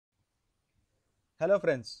Hello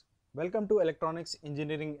friends, welcome to Electronics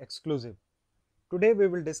Engineering Exclusive. Today we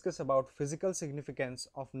will discuss about physical significance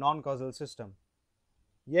of non-causal system.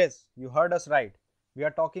 Yes, you heard us right. We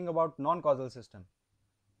are talking about non-causal system.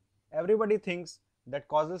 Everybody thinks that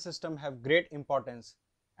causal system have great importance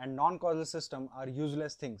and non-causal system are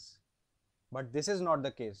useless things. But this is not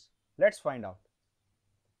the case. Let's find out.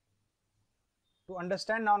 To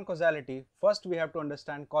understand non-causality, first we have to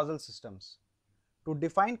understand causal systems. To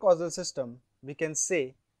define causal system, we can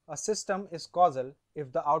say a system is causal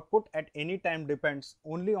if the output at any time depends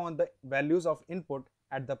only on the values of input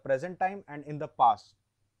at the present time and in the past.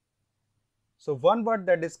 So one word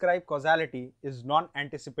that describes causality is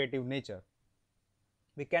non-anticipative nature.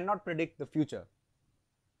 We cannot predict the future.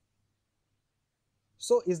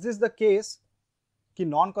 So is this the case कि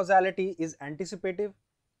non-causality is anticipative?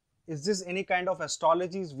 Is this any kind of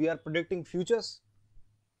astrologies we are predicting futures?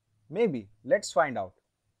 Maybe. Let's find out.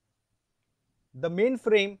 The main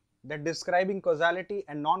frame that describing causality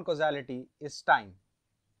and non-causality is time.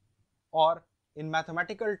 Or in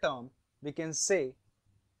mathematical term, we can say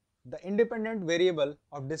the independent variable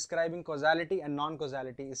of describing causality and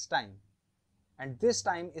non-causality is time. And this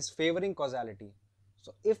time is favoring causality.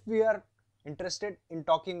 So if we are interested in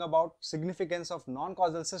talking about significance of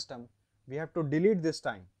non-causal system, we have to delete this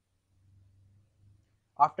time.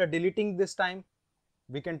 After deleting this time,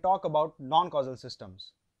 we can talk about non-causal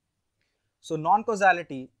systems. So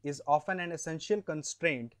non-causality is often an essential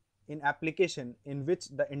constraint in application in which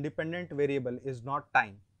the independent variable is not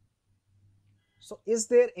time. So is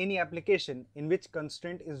there any application in which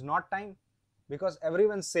constraint is not time? Because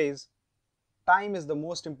everyone says time is the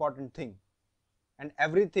most important thing and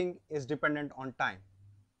everything is dependent on time.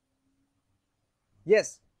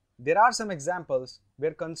 Yes, there are some examples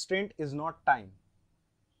where constraint is not time.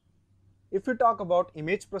 If we talk about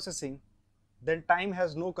image processing, then time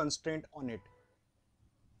has no constraint on it.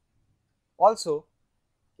 Also,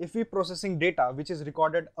 if we processing data which is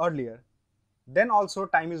recorded earlier, then also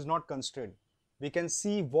time is not constrained. We can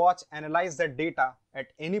see, watch, analyze that data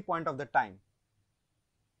at any point of the time.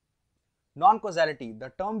 Non-causality,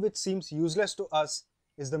 the term which seems useless to us,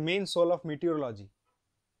 is the main soul of meteorology.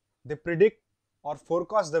 They predict or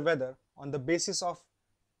forecast the weather on the basis of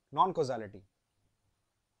non-causality.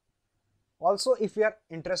 Also, if we are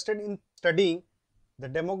interested in studying the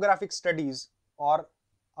demographic studies or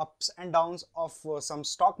ups and downs of some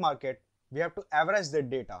stock market, we have to average that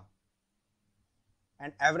data.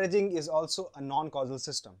 And averaging is also a non-causal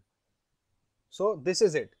system. So this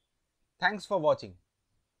is it. Thanks for watching.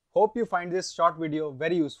 Hope you find this short video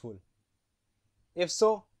very useful. If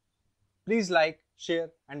so, please like, share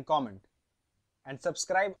and comment. And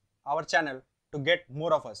subscribe our channel to get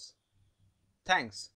more of us. Thanks.